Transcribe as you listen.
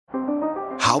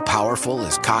How powerful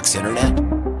is Cox Internet?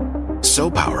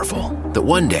 So powerful that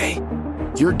one day,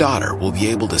 your daughter will be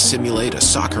able to simulate a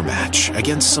soccer match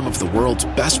against some of the world's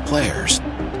best players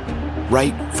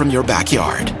right from your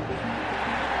backyard.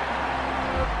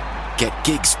 Get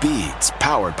gig speeds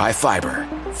powered by fiber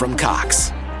from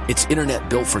Cox. It's internet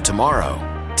built for tomorrow,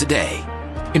 today.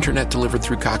 Internet delivered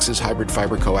through Cox's hybrid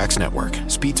fiber coax network.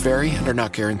 Speeds vary and are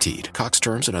not guaranteed. Cox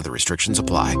terms and other restrictions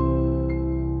apply.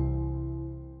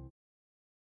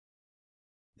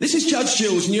 This is Judge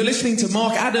Jules, and you're listening to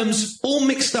Mark Adams, All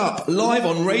Mixed Up, live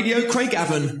on Radio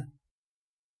Craigavon.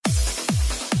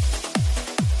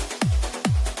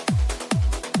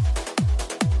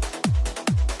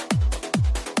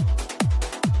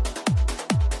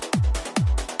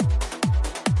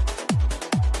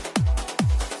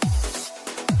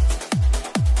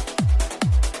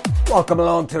 Welcome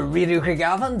along to Radio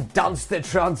Craigavon, Dance the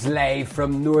Trance live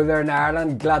from Northern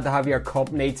Ireland. Glad to have your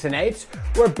company tonight.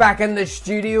 We're back in the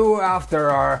studio after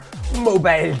our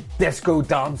mobile disco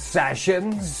dance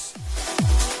sessions.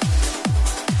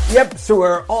 Yep, so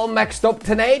we're all mixed up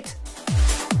tonight.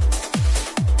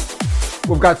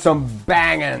 We've got some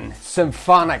banging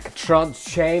symphonic trance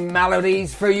chain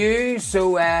melodies for you,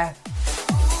 so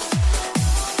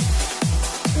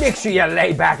make sure you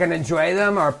lay back and enjoy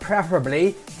them, or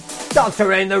preferably dance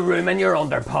around the room in your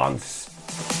underpants.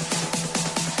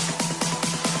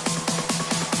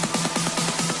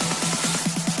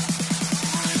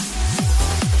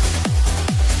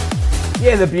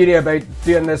 Yeah, the beauty about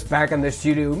doing this back in the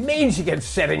studio means you can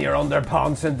sit in your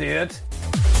underpants and do it.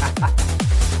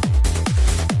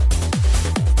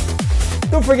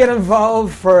 Don't forget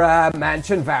involved for a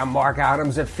mention via Mark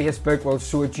Adams at Facebook. Will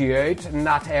sort you out,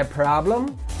 not a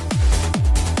problem.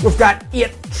 We've got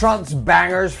 8 trance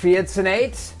bangers for you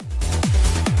tonight.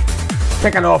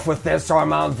 Kicking off with this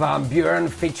Armand van Buuren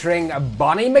featuring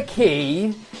Bonnie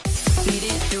McKee. Beat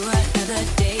it through another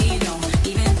day, don't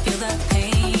even feel the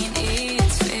pain,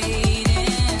 it's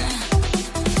fading.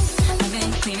 I've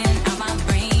been cleaning out my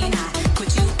brain, I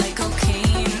quit you like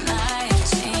cocaine, life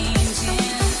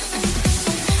changing.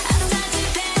 I'm starting to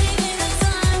bed when the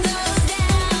sun goes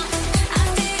down, I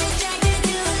stay distracted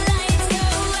till the lights go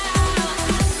out.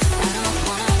 I don't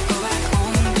wanna go back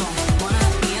home, don't wanna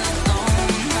be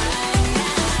alone right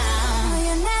now.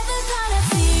 You're never gonna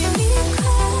see me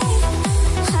cry,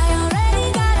 I already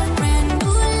got a brand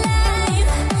new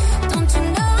life. Don't you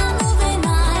know I'm moving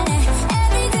on,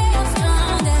 every day I'm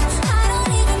stronger. I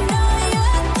don't even know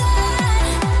you're gone. I'm only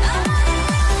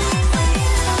running for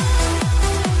you. I'm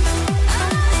only running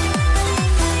for you.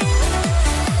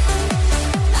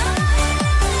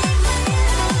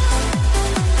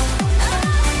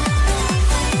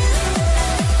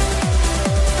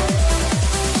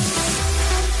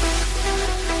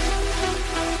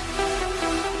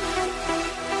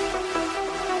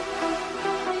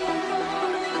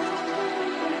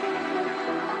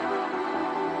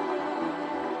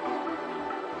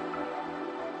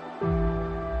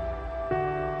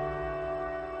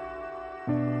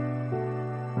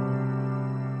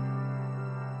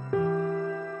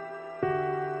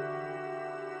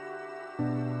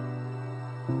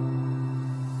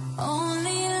 I'm only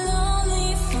only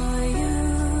lonely for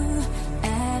you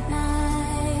at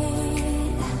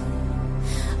night.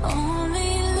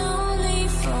 Only lonely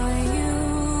for you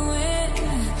when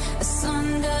the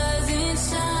sun doesn't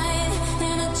shine.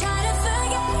 And I try to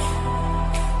forget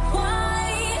why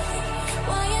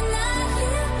you're not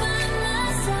here by my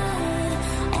side.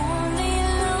 Only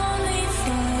lonely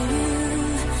for you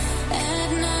at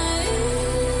night.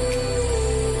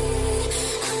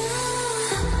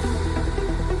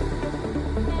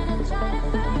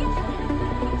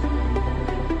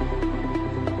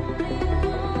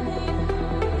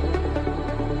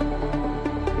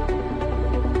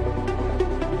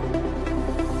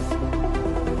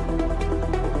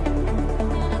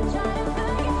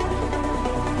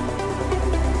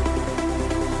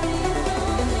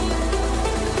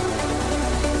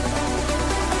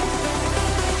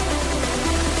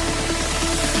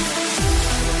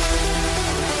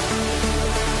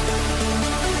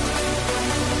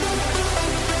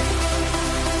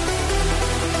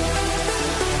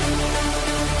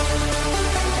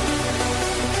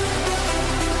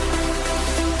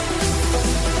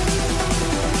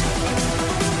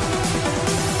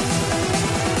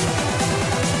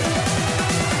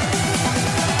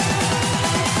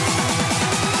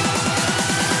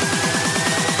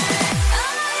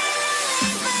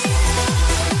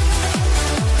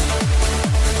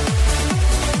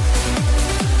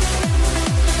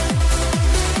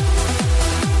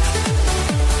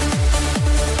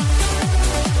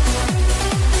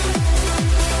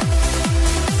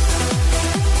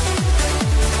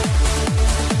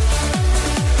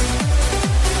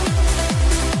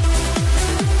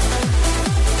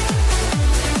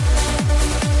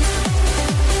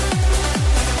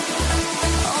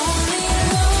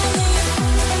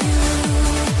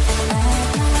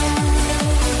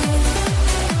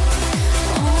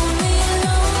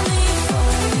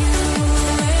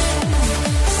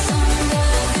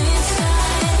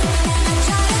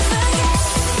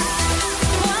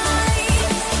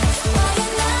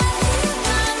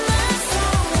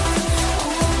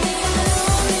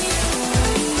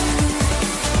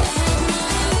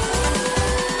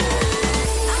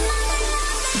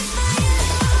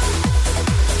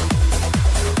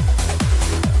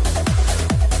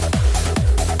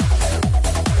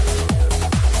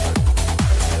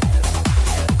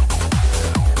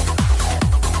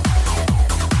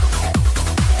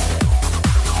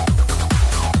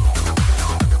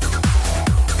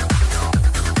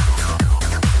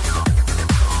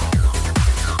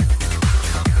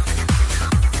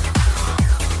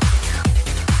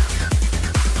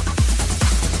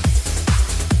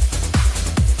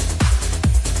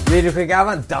 Radio Quick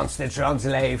Gavin, Dance the Trance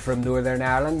live from Northern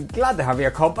Ireland. Glad to have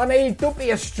your company. Don't be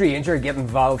a stranger, get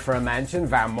involved for a mention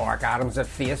via Mark Adams at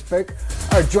Facebook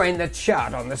or join the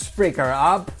chat on the Spreaker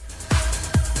app.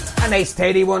 A nice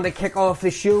tidy one to kick off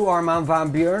the show, Armand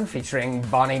van Buuren featuring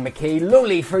Bonnie McKee.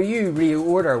 Lonely for You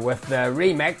reorder with the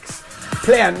remix.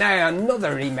 Playing now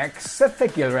another remix. I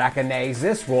think you'll recognise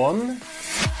this one.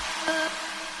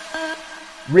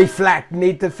 Reflect,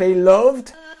 Need to Feel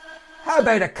Loved. How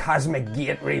about a Cosmic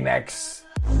Gate remix?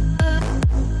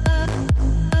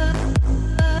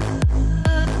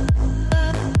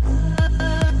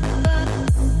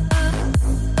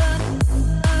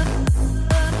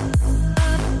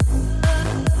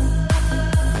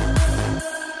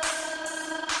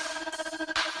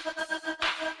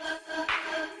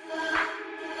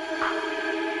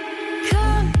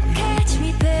 Come catch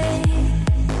me, babe.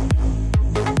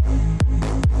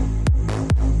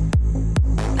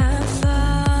 I'm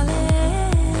falling.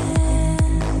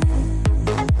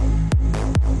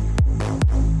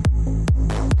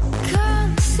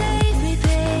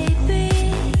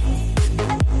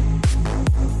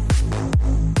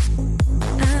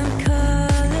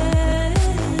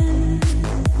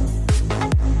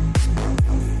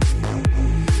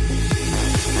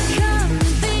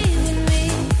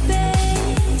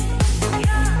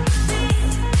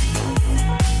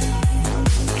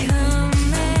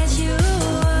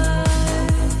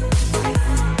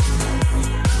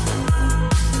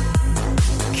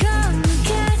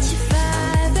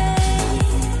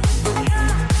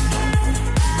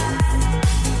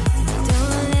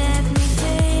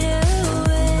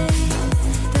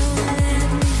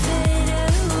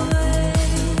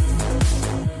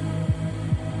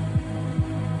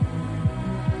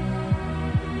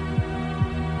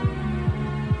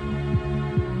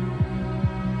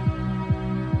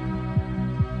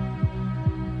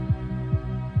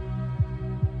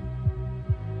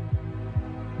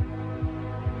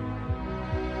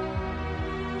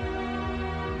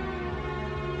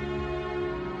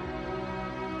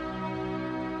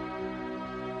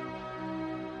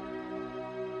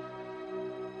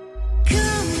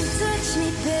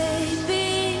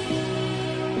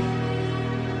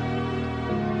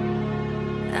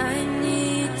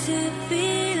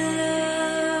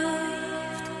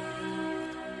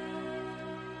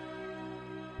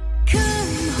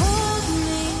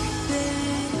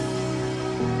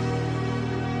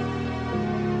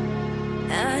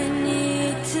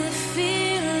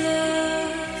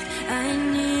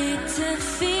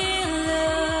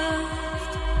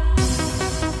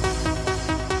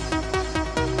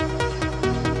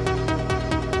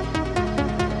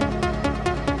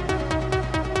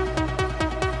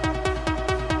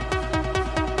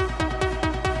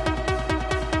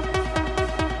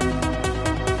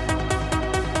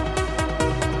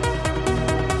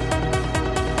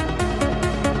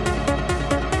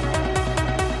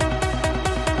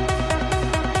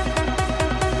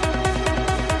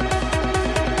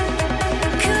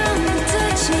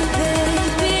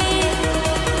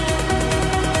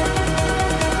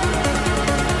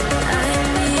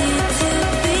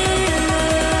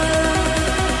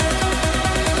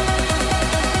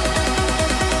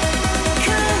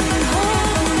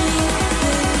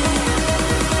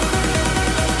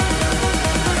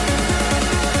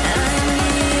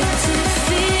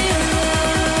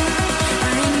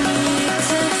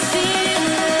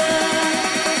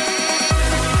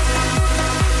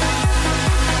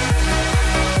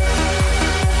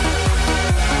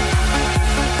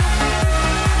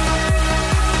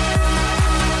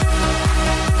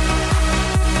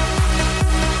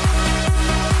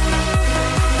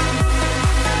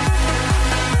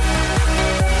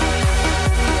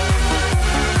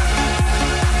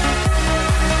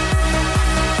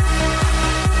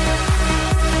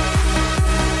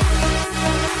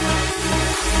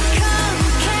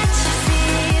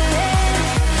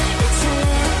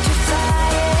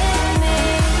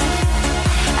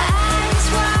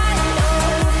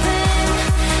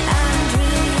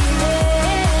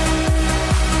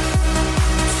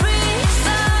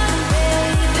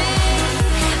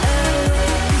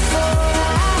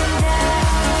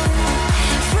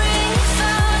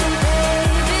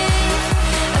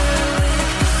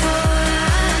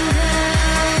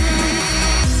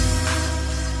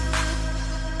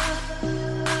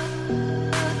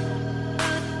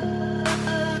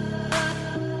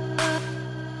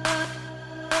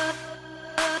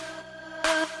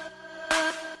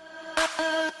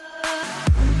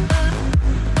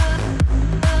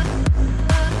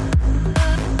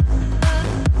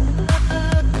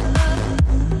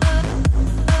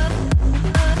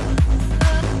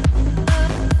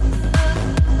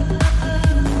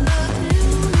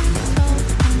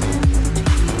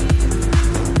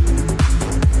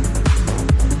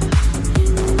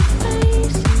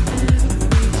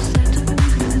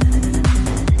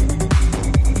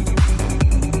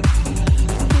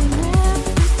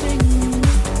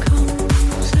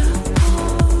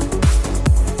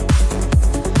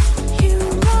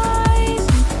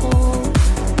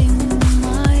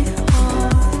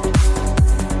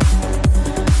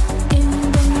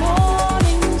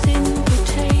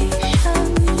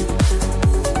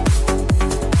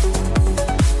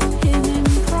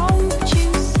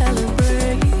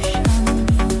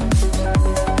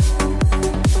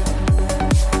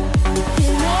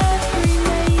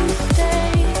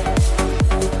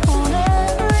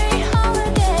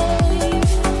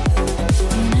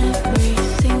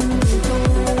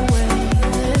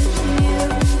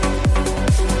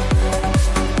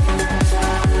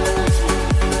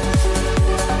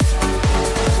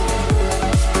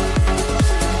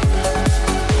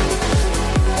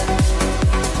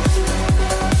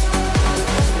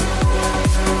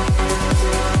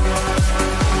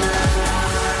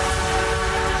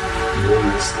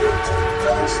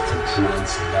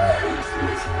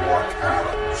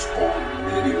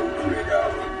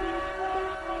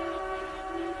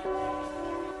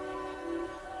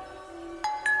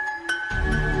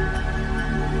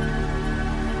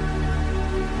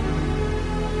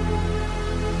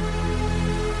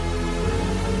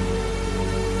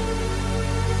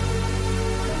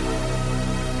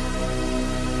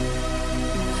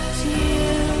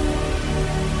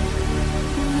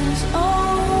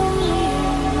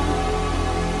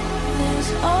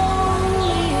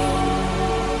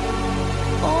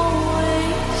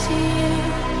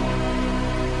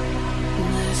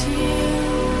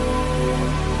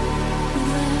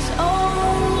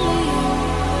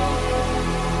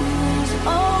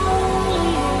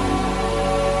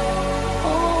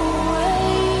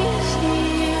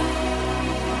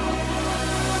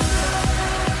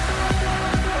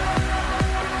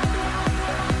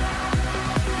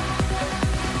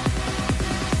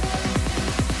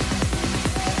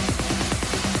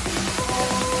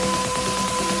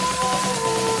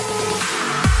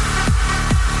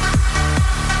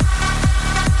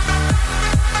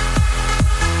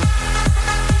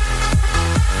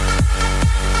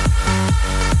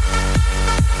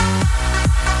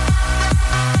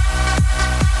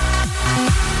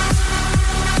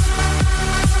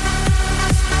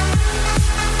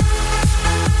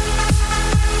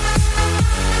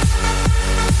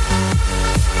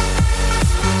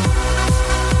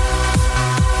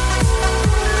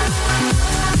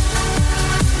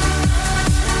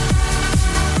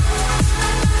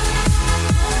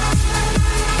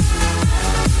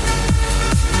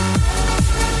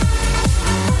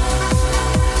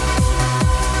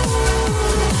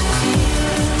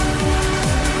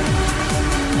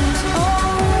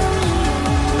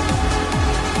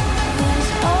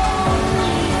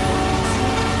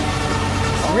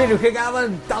 Radio Craig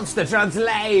Gavin, Dance the Trance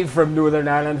live from Northern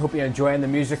Ireland. Hope you're enjoying the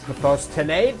music with us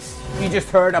tonight. You just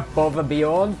heard Above and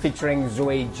Beyond featuring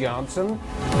Zoe Johnson.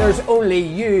 There's Only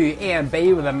You,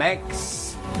 A&B with a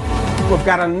mix. We've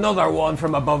got another one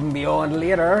from Above and Beyond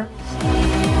later.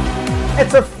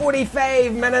 It's a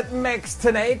 45-minute mix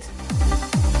tonight.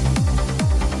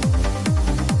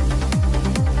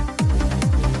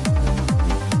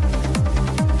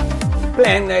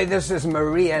 Playing now, this is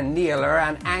Maria Naylor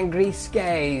and Angry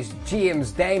Skies,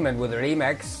 James Diamond with a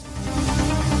remix.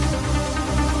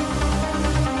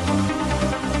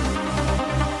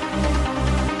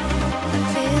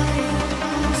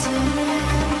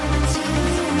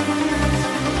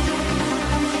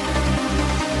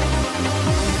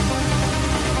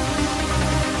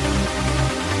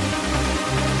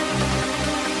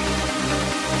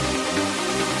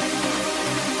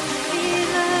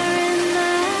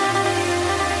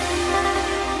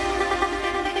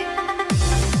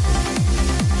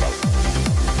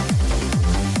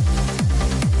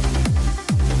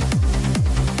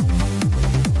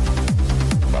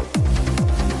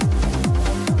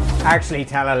 Actually,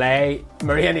 tell a lie.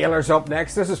 Maria Naylor's up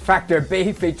next. This is Factor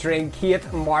B featuring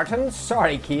Kate Martin.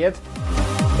 Sorry, Kate.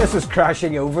 This is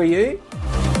Crashing Over You.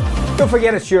 Don't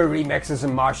forget it's your remixes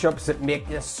and mashups that make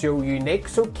this show unique,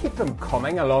 so keep them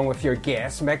coming along with your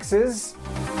guest mixes.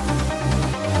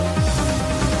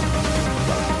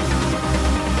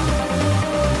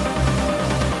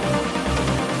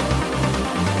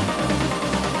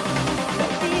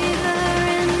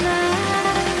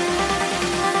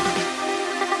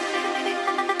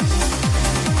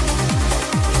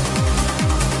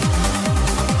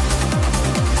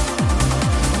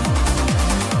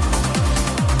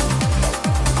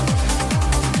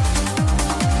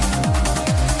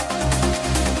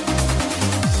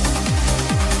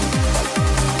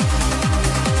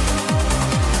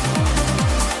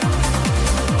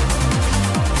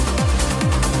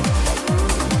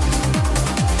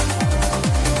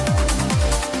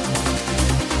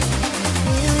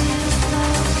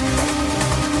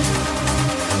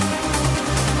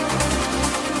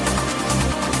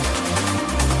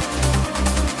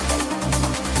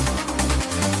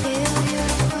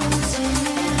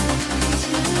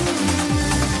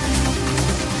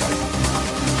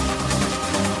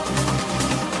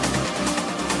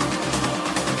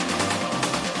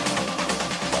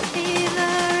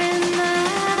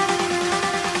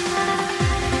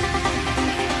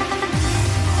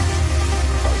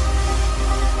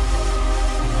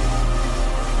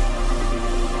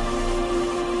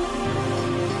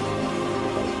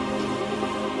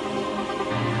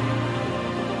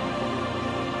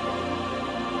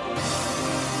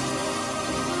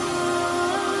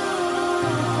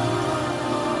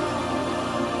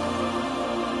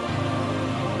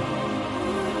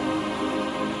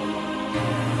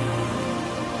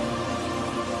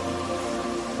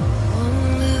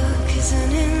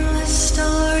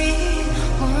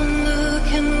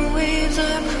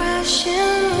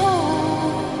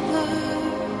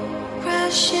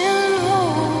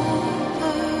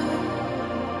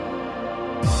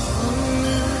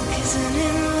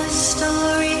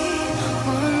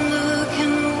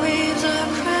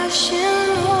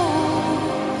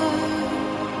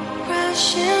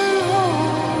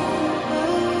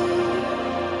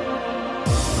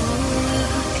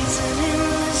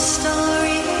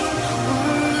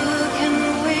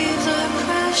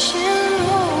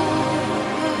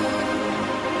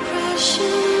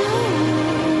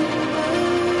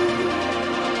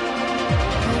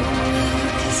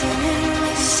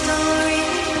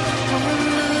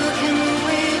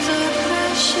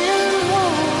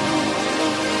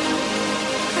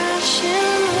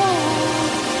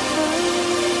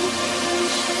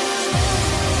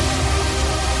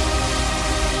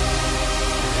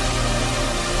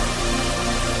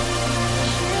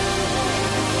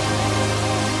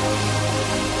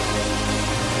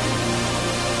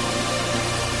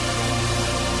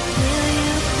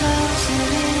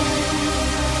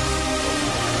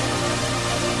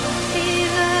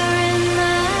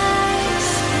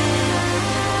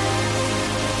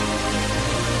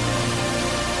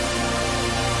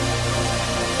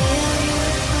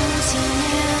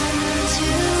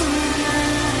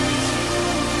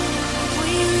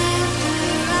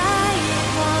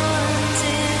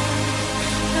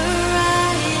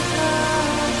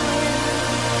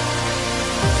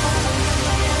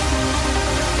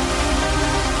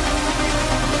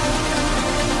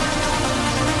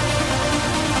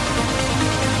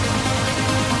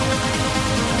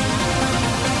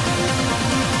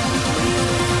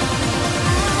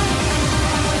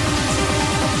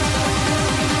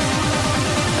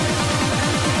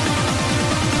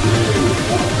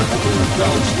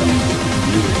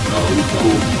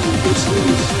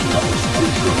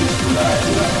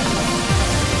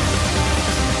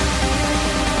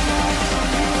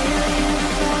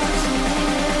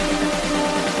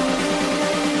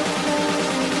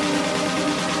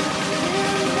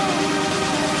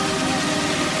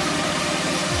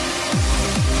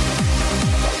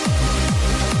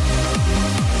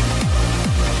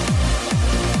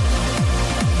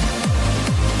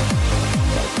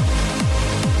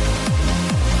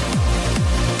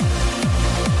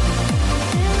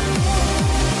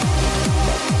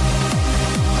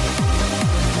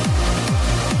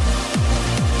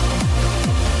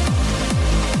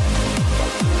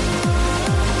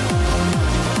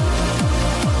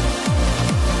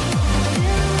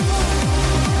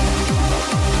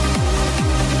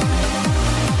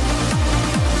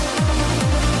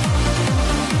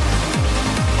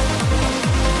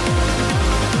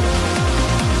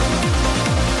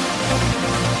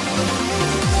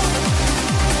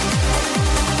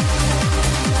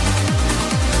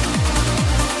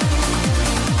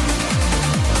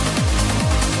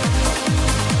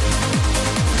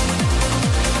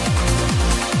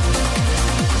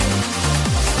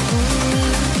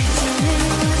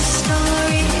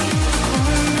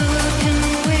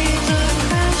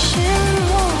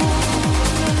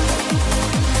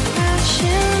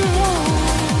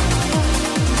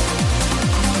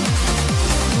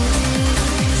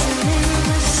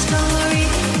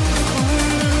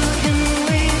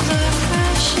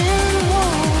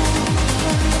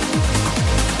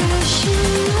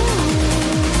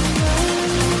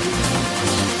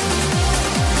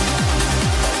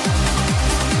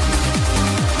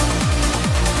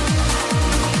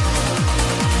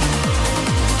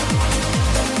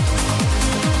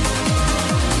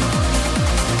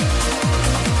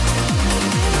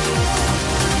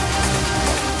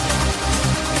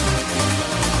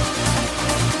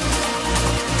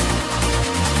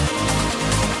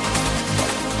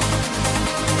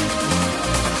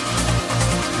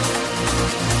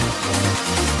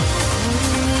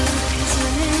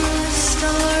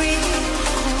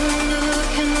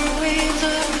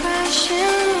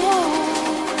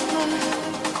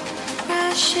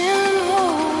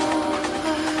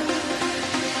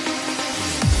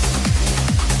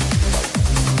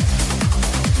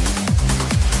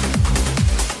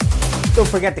 Don't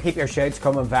forget to keep your shouts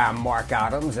coming via Mark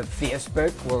Adams at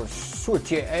Facebook. We'll sort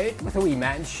you out with a wee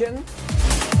mention.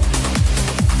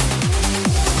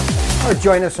 Or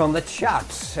join us on the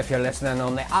chats if you're listening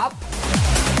on the app.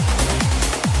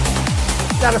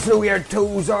 Let us know where your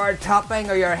toes are tapping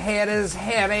or your head is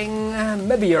heading.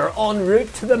 Maybe you're en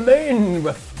route to the moon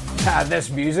with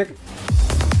this music.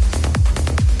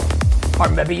 Or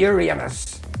maybe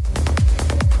Uranus.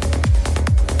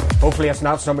 Hopefully it's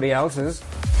not somebody else's.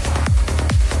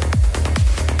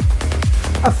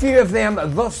 A few of them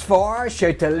thus far.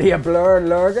 Shout to Leah Blur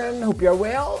Lurgan, hope you're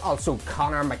well. Also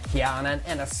Connor McCann in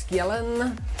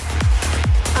Enniskillen.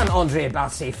 And Andre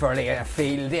Bassi further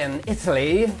afield in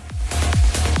Italy.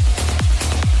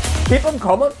 Keep them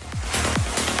coming.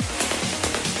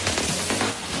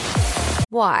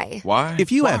 Why? Why? If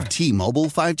you have T-Mobile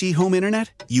 5G home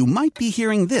internet, you might be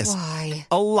hearing this Why?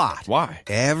 a lot. Why?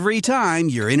 Every time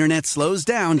your internet slows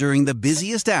down during the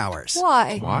busiest hours.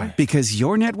 Why? Why? Because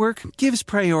your network gives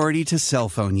priority to cell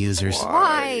phone users.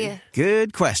 Why?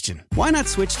 Good question. Why not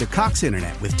switch to Cox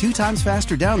Internet with 2 times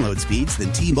faster download speeds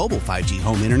than T-Mobile 5G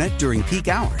home internet during peak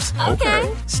hours?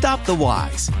 Okay. Stop the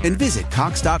whys and visit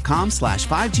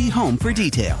cox.com/5G home for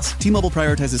details. T-Mobile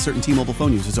prioritizes certain T-Mobile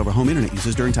phone users over home internet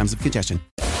users during times of congestion.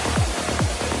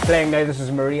 Playing now, this is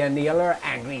Maria Naylor,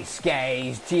 Angry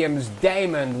Skies, James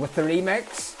Diamond with the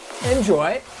remix.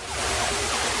 Enjoy.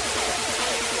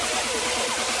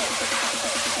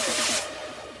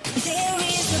 There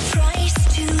is a price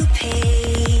to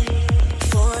pay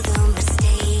for the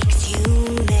mistakes you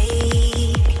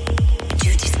make. To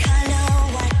discolor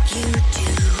what you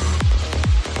do,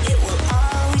 it will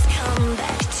always come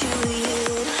back to you.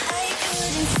 I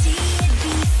couldn't see it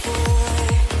before,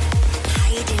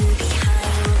 hiding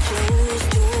behind closed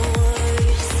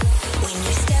doors. When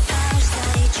you step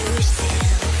outside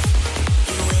yourself,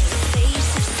 you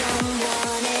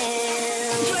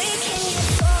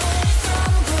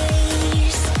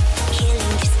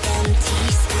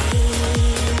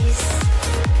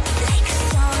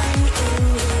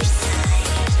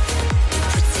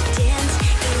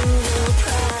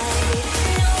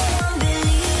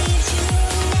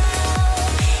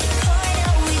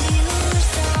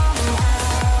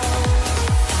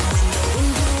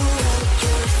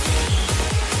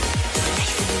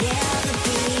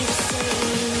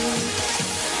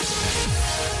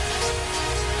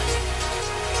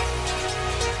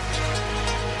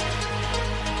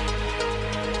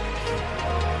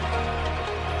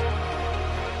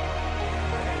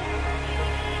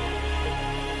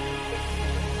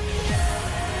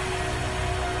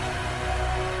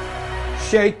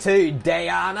shout to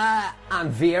Diana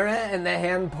and Vera in the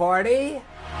hen party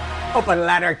up in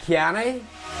Letterkenny.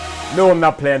 No, I'm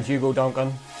not playing Hugo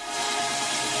Duncan.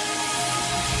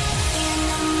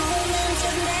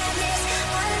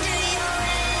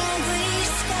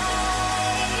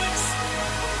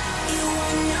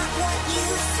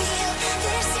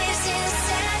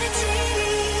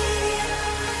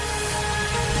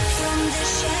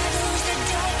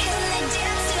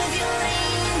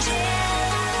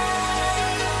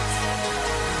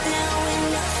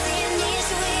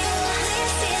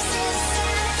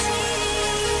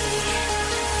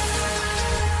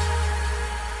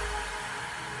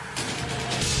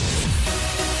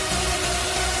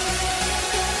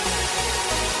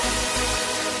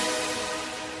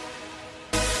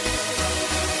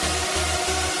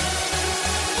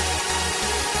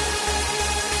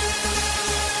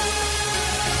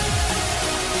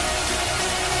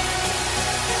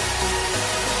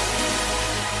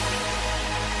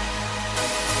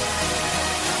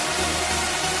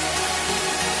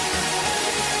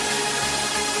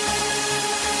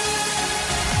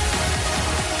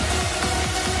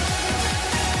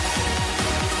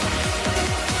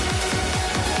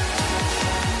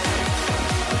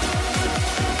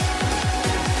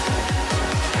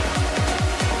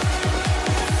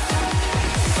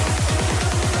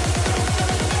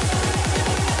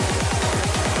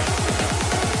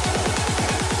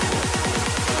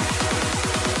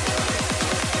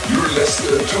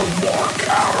 Listening to Mark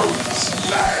Adams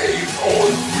live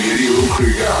on Radio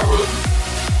Craigavon.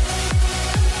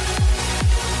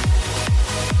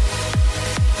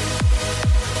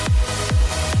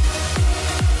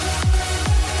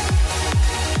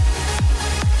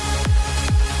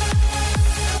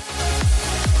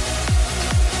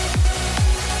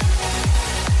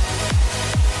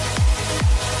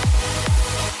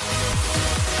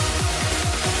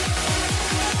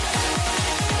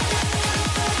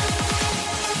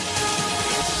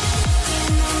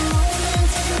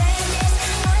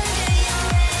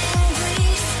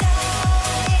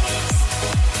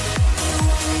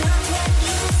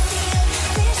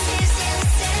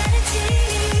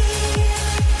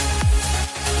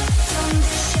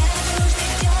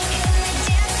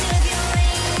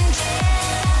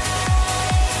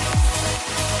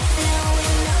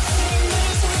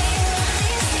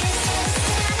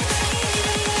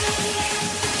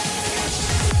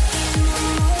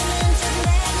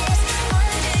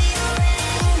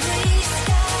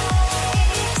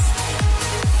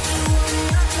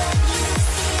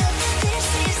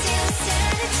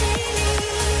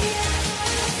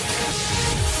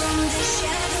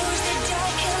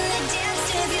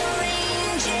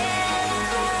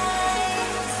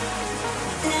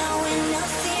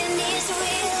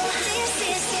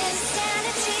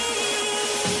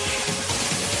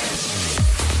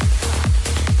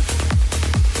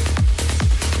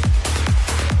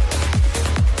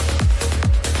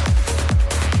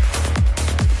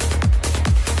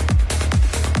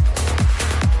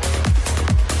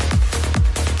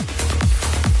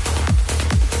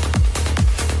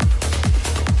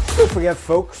 Don't forget,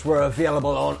 folks, we're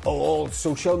available on all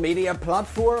social media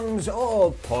platforms,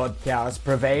 all podcast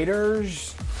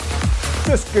providers.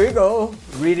 Just Google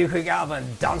Radio Craigavon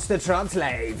Dance to Trance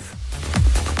Live.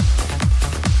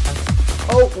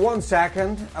 Oh, 1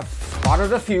 second. I've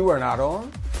spotted a few we're not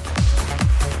on.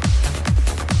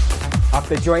 Have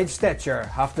to join Stitcher,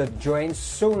 have to join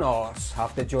Sonos,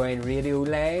 have to join Radio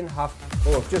Lane,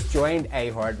 I've just joined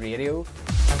iHeartRadio.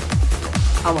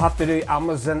 And we'll have to do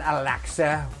Amazon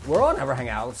Alexa. We're on everything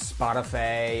else.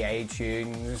 Spotify,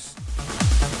 iTunes,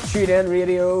 TuneIn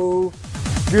Radio,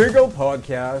 Google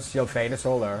Podcasts. You'll find us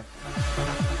all there.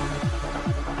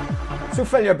 So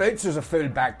fill your boots. There's a full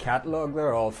back catalogue.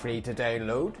 They're all free to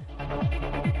download.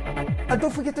 And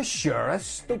don't forget to share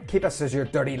us. Don't keep us as your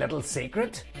dirty little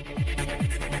secret.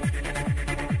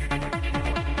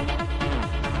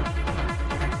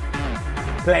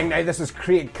 Playing now, this is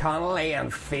Craig Connolly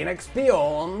and Phoenix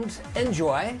Beyond.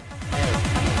 Enjoy.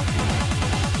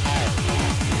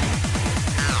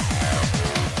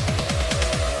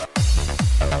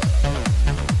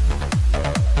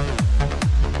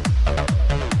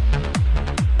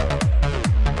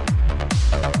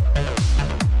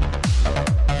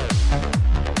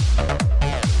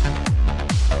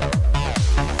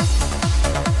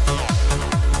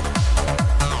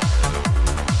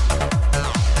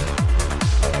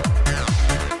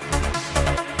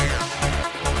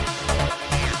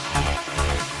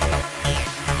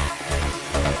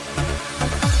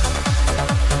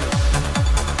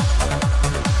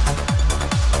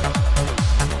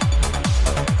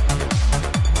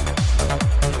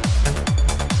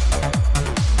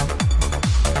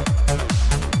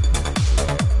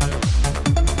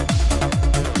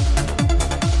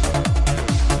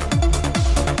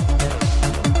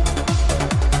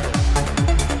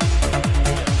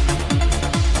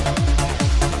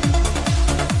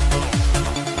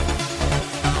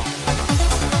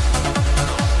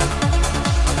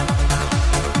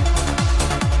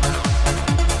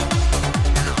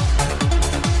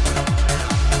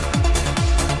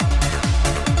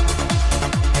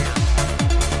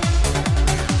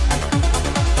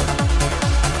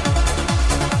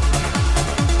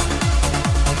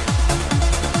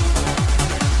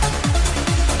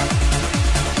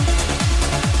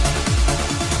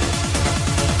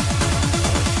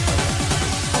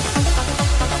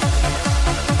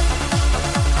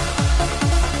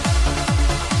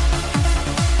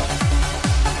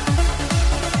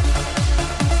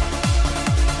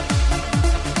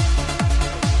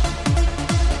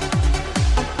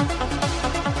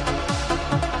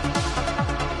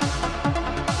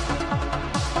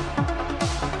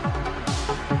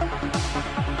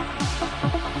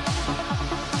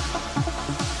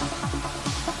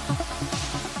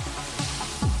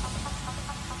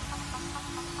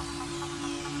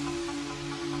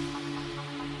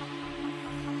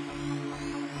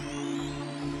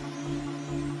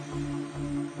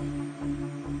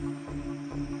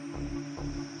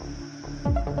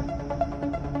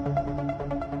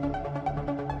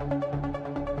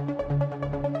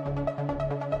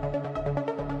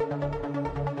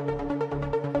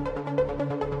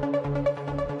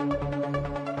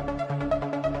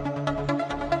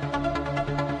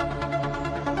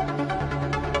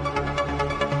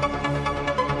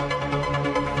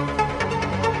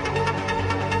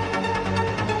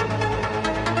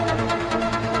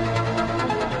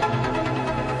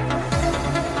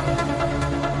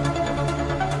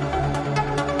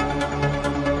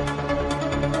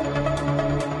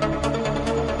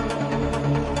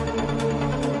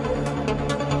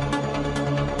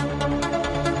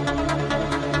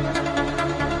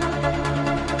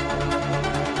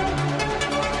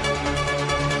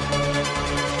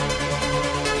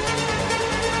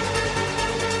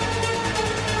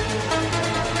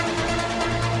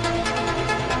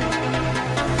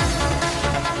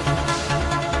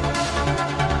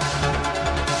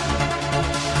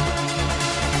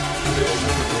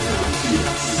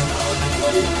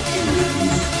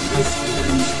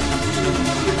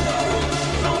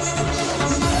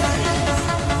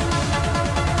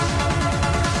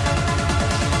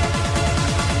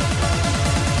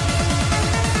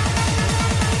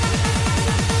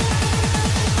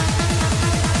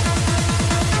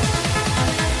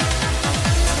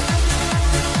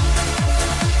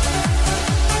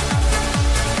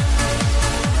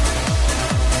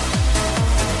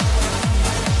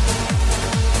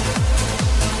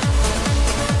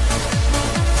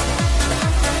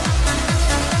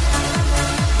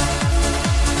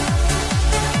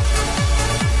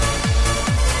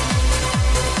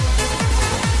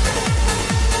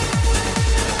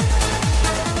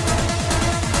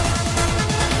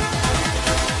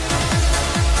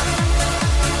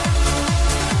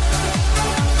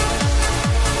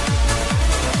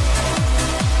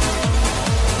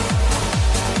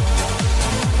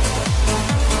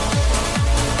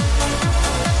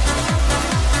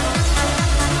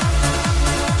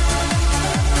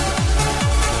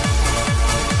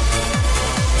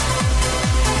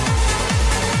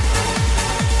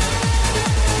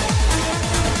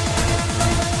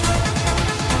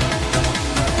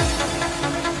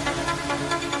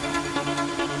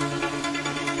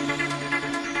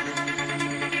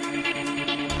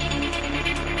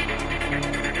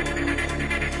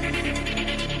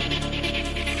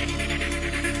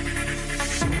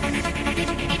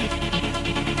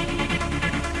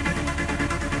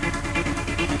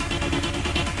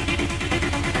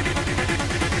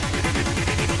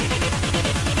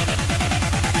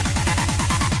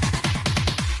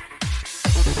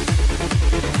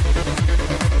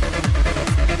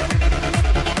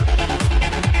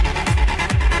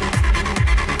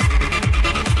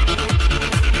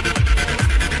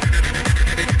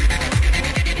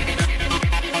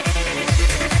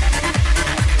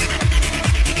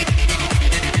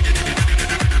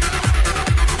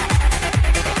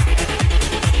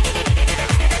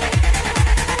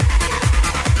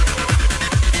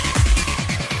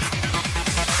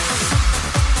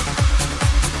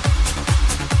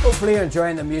 you're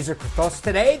enjoying the music with us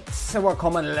tonight. So we're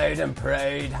coming loud and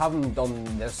proud. Haven't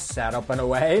done this setup in a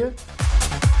while.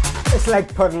 It's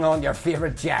like putting on your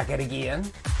favourite jacket again.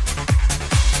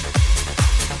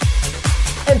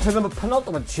 Into the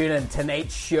penultimate tune in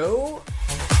tonight's show.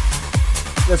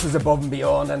 This is Above and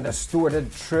Beyond and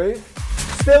Distorted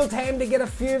Truth. Still time to get a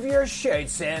few of your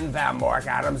shouts in via Mark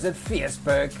Adams at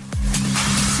Facebook.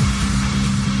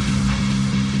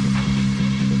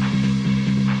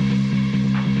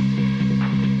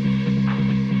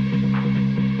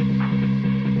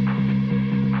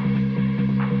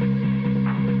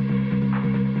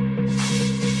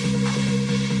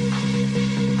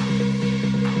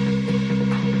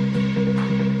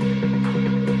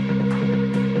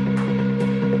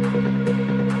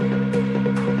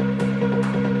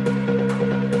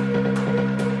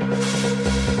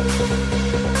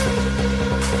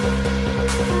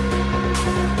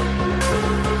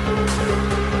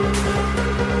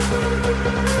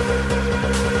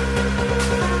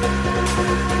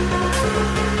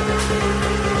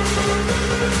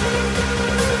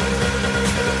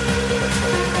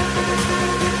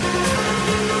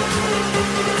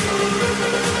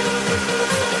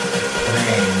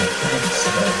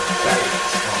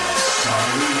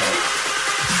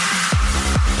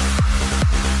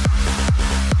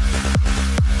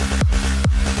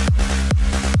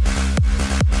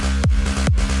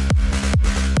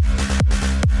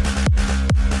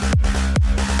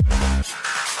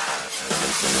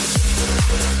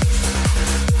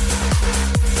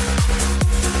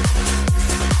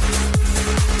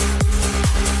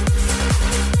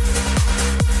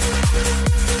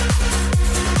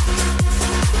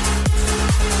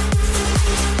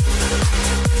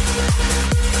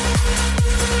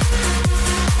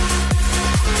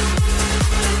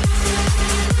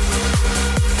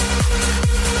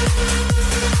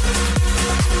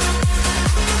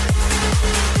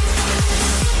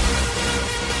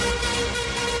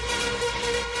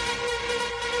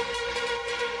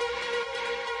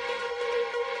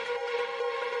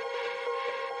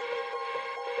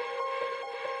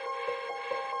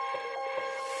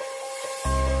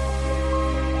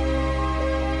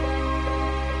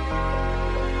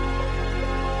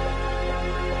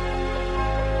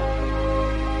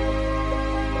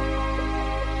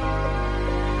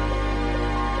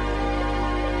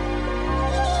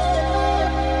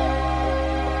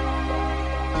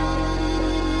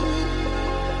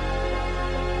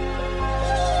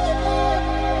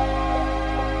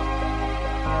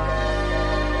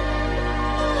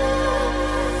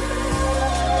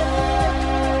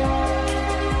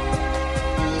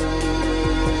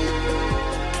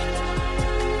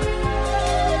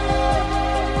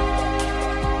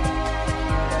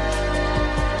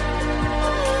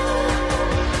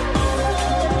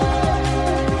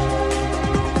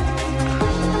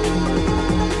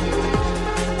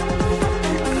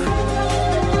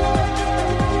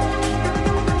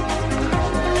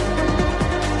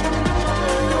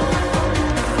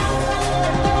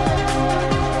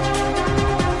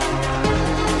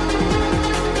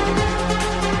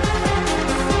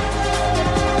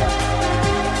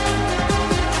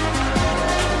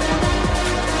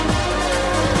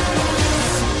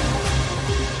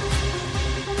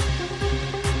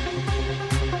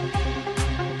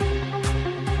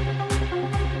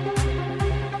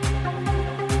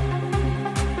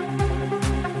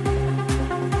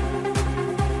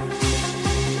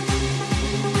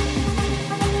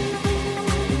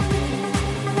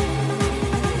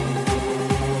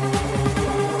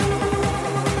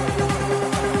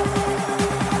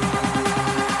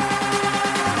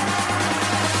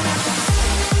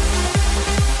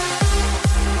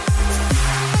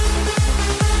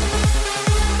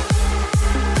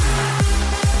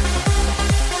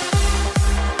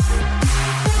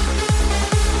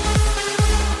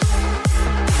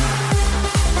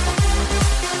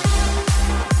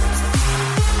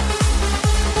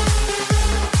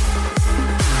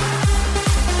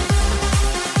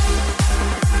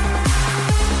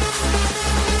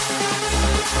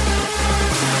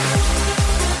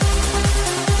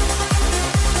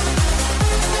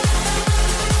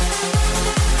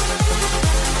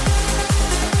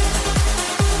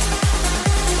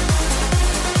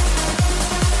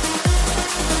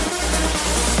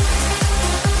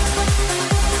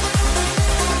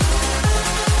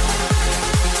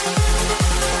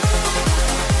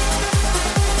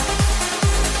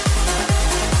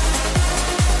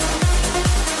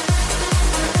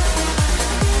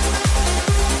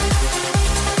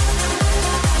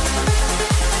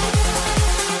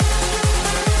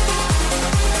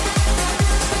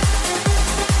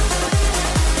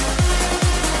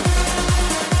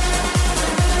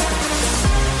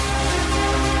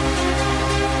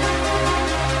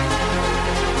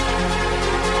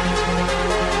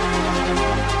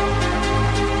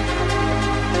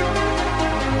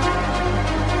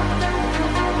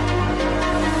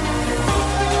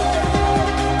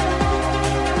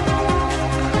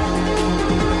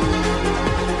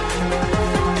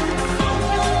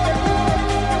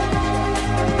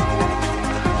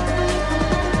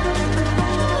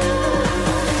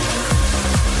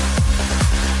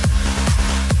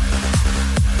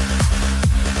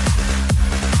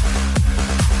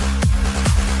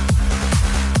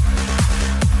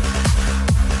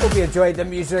 you enjoyed the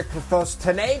music with us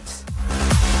tonight.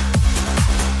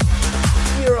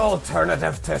 Your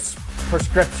alternative to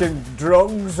prescription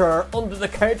drugs or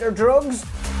under-the-counter drugs.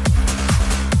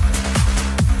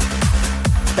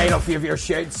 Final few of your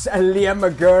shouts. Liam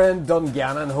McGurran,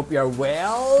 Dungannon, hope you're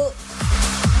well.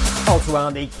 Also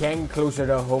Andy King, closer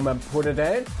to home in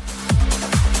Portadown.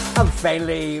 And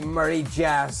finally, Murray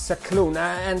Jazz,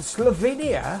 Ciclona and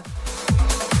Slovenia.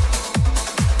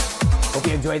 Hope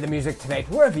you enjoyed the music tonight,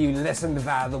 wherever you listened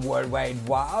via the World Wide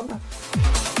Web.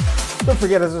 Don't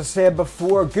forget, as I said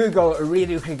before, Google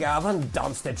Radio Craigavon,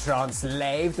 Dance to Trance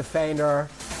Live to find our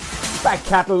back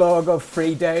catalogue of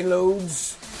free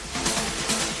downloads.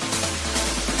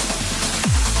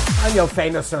 And you'll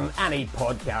find us on any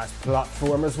podcast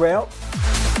platform as well.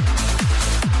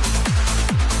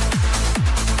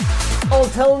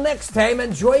 Until next time,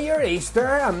 enjoy your Easter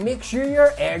and make sure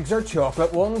your eggs are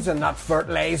chocolate ones and not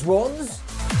fertilised ones.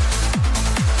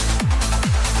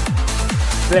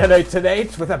 Playing out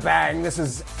tonight with a bang, this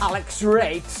is Alex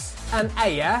Wright and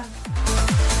Aya.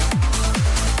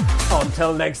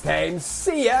 Until next time,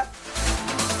 see ya!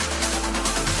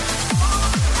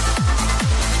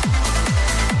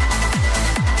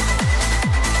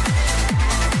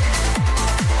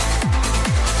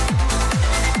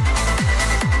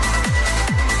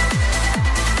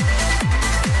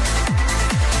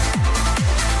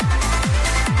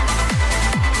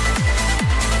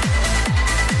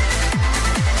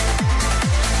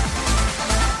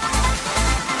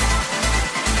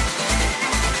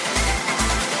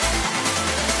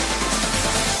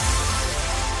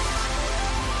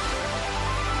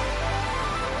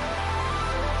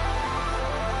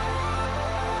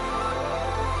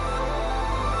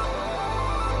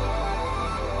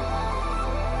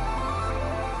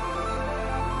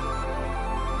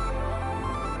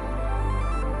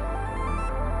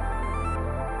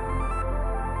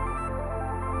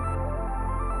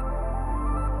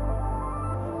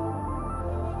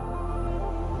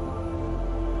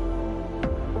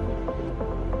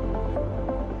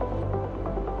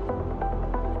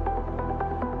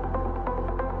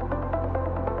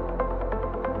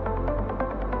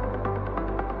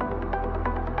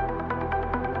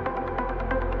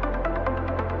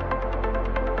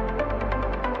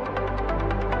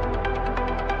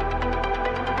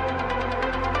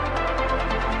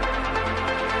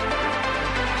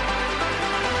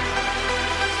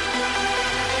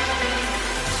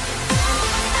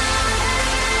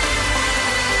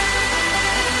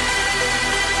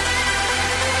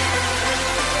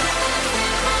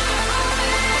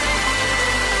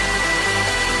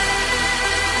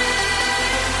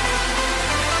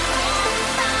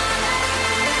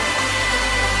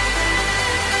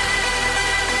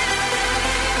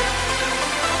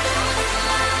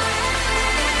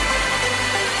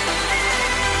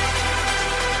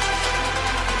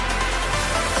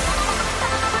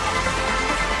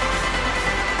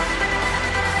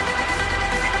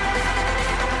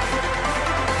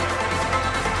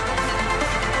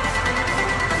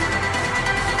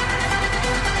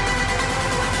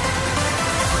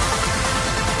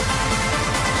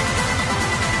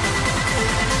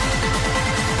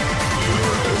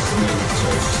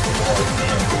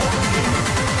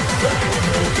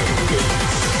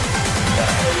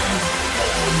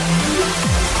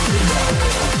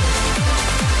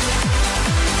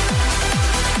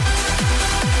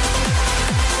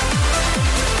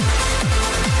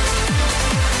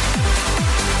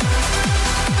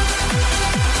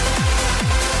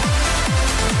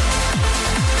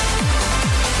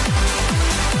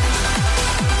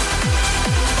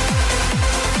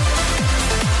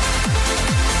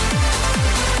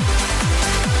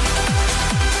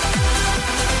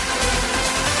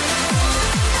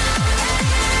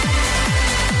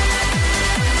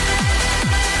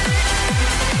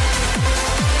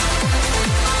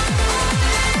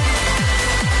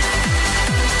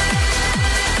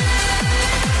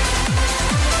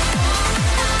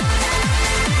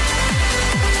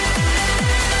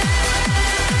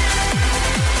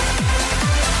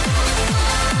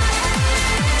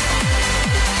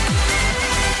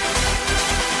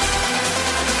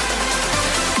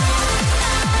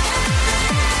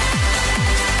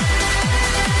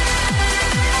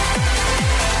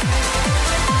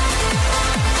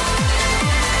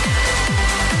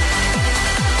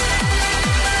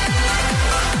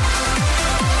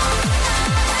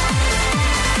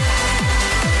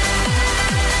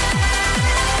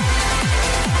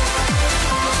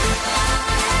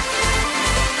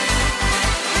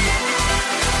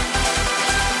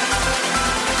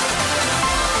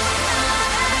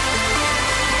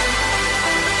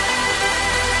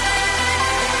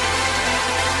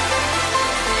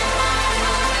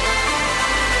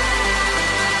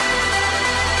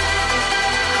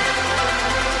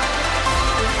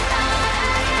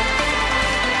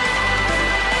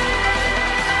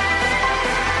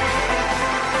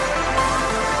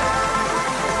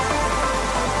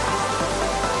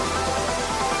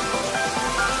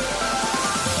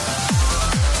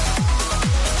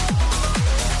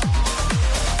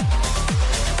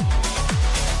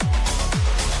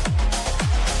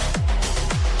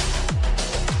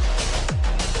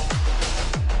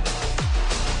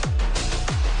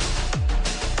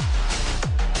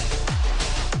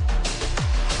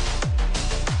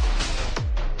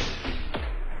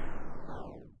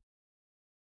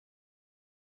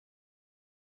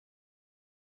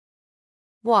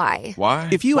 Why? Why?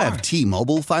 If you have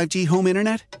T-Mobile 5G home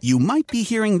internet, you might be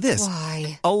hearing this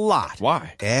Why? a lot.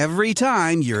 Why? Every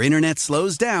time your internet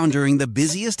slows down during the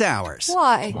busiest hours.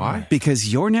 Why? Why?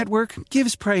 Because your network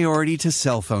gives priority to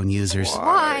cell phone users.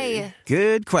 Why?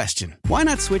 Good question. Why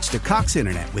not switch to Cox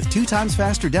Internet with 2 times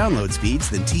faster download speeds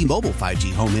than T-Mobile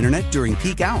 5G home internet during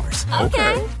peak hours?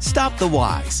 Okay. Stop the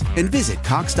whys and visit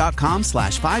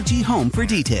cox.com/5G home for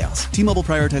details. T-Mobile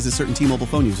prioritizes certain T-Mobile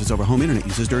phone users over home internet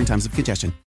users during times of congestion.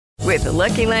 With the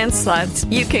Lucky Land Slots,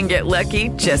 you can get lucky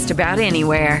just about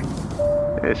anywhere.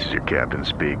 This is your captain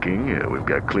speaking. We've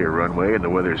got clear runway and the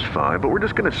weather's fine, but we're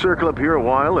just going to circle up here a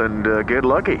while and get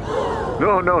lucky.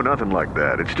 No, nothing like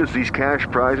that. It's just these cash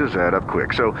prizes add up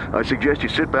quick. So I suggest you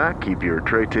sit back, keep your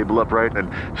tray table upright,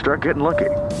 and start getting lucky.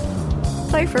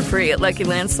 Play for free at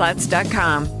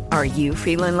LuckyLandSlots.com. Are you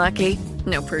feeling lucky?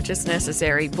 No purchase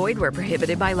necessary. Void where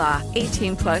prohibited by law.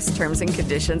 18+ terms and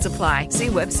conditions apply. See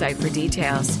website for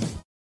details.